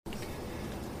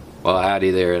Well, howdy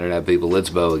there, Internet people.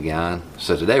 It's Bo again.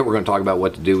 So today we're going to talk about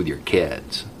what to do with your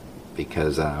kids.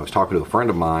 Because I was talking to a friend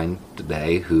of mine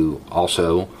today who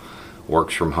also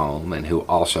works from home and who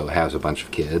also has a bunch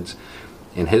of kids.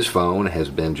 And his phone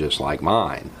has been just like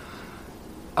mine.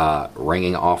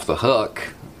 Ringing off the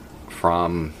hook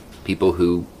from people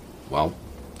who, well,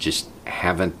 just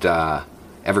haven't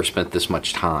ever spent this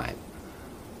much time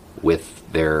with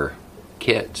their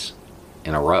kids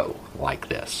in a row like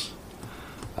this.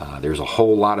 There's a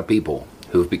whole lot of people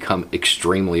who've become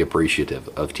extremely appreciative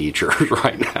of teachers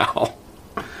right now.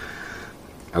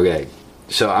 Okay,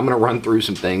 so I'm going to run through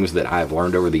some things that I've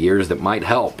learned over the years that might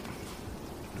help.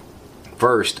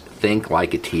 First, think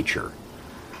like a teacher.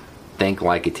 Think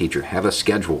like a teacher. Have a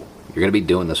schedule. You're going to be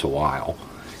doing this a while.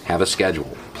 Have a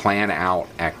schedule. Plan out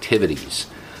activities.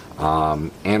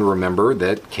 And remember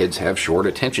that kids have short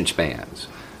attention spans.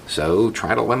 So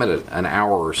try to limit it an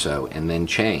hour or so and then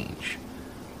change.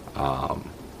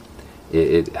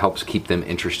 It helps keep them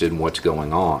interested in what's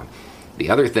going on. The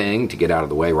other thing to get out of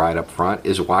the way right up front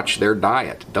is watch their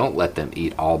diet. Don't let them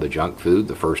eat all the junk food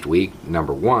the first week.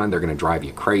 Number one, they're going to drive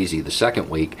you crazy the second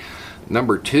week.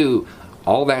 Number two,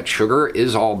 all that sugar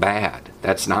is all bad.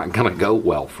 That's not going to go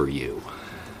well for you.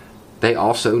 They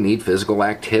also need physical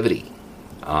activity.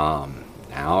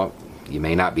 Now, you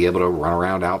may not be able to run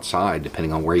around outside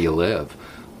depending on where you live,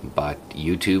 but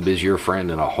YouTube is your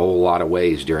friend in a whole lot of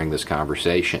ways during this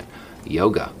conversation.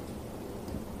 Yoga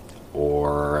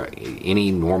or any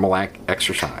normal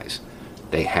exercise.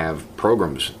 They have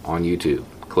programs on YouTube,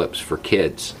 clips for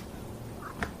kids,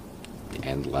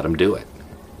 and let them do it.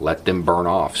 Let them burn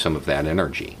off some of that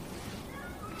energy.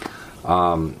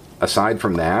 Aside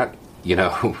from that,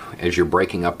 as you're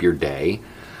breaking up your day,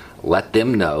 let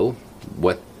them know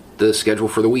what the schedule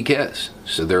for the week is,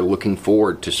 so they're looking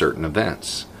forward to certain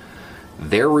events.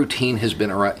 Their routine has been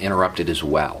interrupted as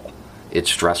well. It's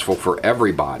stressful for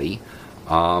everybody,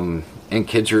 and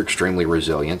kids are extremely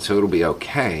resilient, so it'll be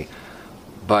okay.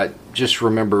 But just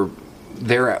remember,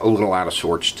 they're a little out of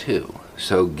sorts too.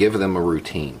 So give them a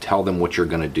routine. Tell them what you're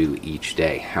going to do each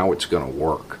day, how it's going to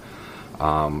work.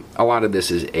 A lot of this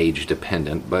is age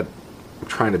dependent, but I'm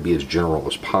trying to be as general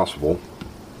as possible.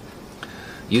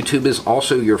 YouTube is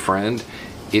also your friend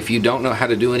if you don't know how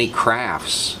to do any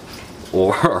crafts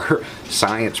or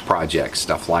science projects,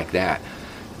 stuff like that.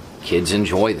 Kids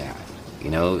enjoy that.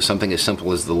 Something as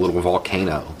simple as the little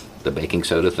volcano, the baking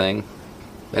soda thing,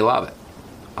 they love it.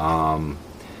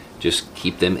 Just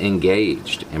keep them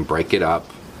engaged and break it up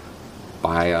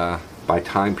by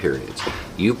time periods.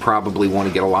 You probably want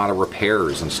to get a lot of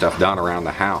repairs and stuff done around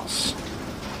the house.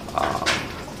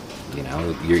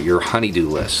 Your honey-do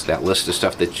list, that list of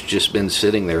stuff that's just been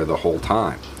sitting there the whole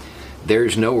time.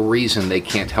 There's no reason they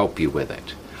can't help you with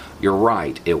it. You're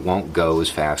right, it won't go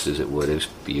as fast as it would if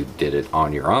you did it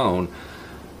on your own.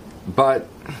 But,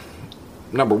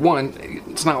 number one,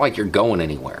 it's not like you're going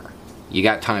anywhere. You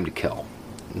got time to kill.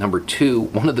 Number two,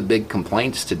 one of the big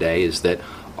complaints today is that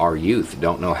our youth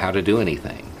don't know how to do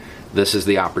anything. This is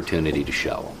the opportunity to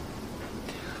show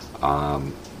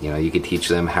them. You could teach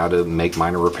them how to make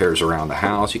minor repairs around the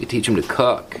house. You could teach them to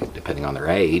cook, depending on their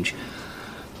age.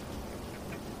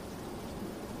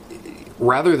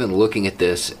 Rather than looking at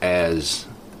this as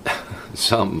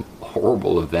some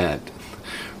horrible event,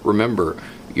 remember,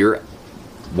 you're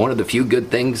one of the few good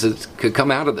things that could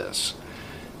come out of this.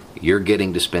 You're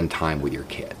getting to spend time with your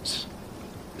kids.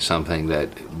 Something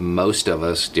that most of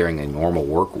us during a normal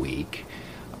work week,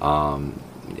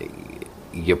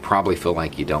 you probably feel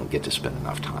like you don't get to spend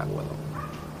enough time with them.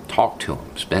 Talk to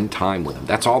them. Spend time with them.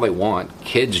 That's all they want.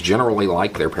 Kids generally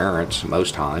like their parents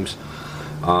most times.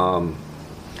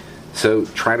 So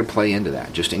try to play into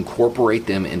that. Just incorporate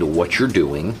them into what you're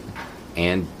doing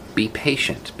and be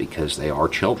patient because they are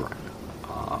children.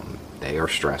 They are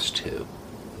stressed too.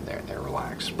 They're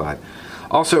relaxed. But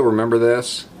also remember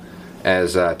this,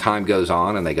 as time goes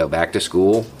on and they go back to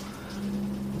school,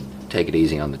 take it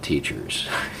easy on the teachers.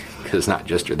 Because not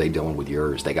just are they dealing with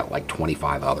yours, they got like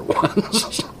 25 other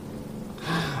ones.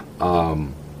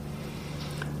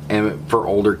 And for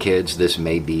older kids, this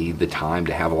may be the time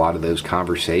to have a lot of those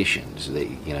conversations.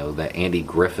 The Andy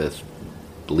Griffith,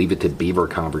 Leave It to Beaver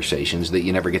conversations that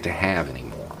you never get to have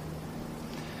anymore.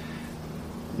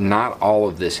 Not all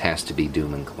of this has to be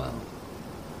doom and gloom.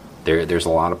 There's a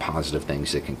lot of positive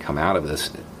things that can come out of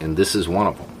this, and this is one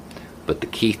of them. But the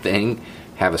key thing,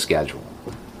 have a schedule.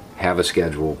 Have a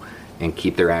schedule and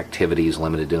keep their activities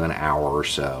limited to an hour or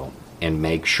so, and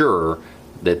make sure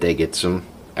that they get some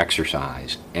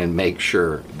exercise, and make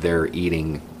sure they're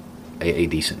eating a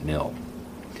decent meal.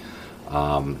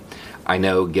 I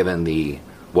know, given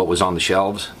what was on the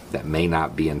shelves That may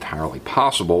not be entirely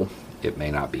possible. It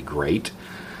may not be great,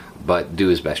 but do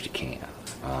as best you can.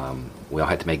 We all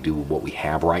have to make do with what we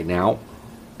have right now,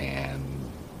 and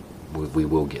we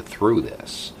will get through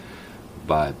this.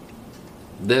 But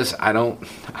this, I don't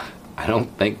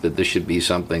think that this should be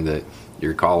something that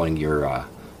you're calling your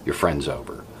friends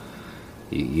over.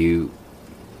 You've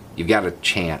got a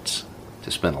chance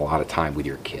to spend a lot of time with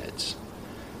your kids,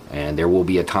 and there will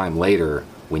be a time later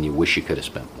when you wish you could have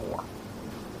spent more.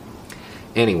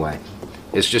 Anyway,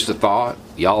 it's just a thought.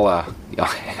 Y'all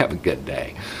have a good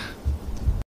day.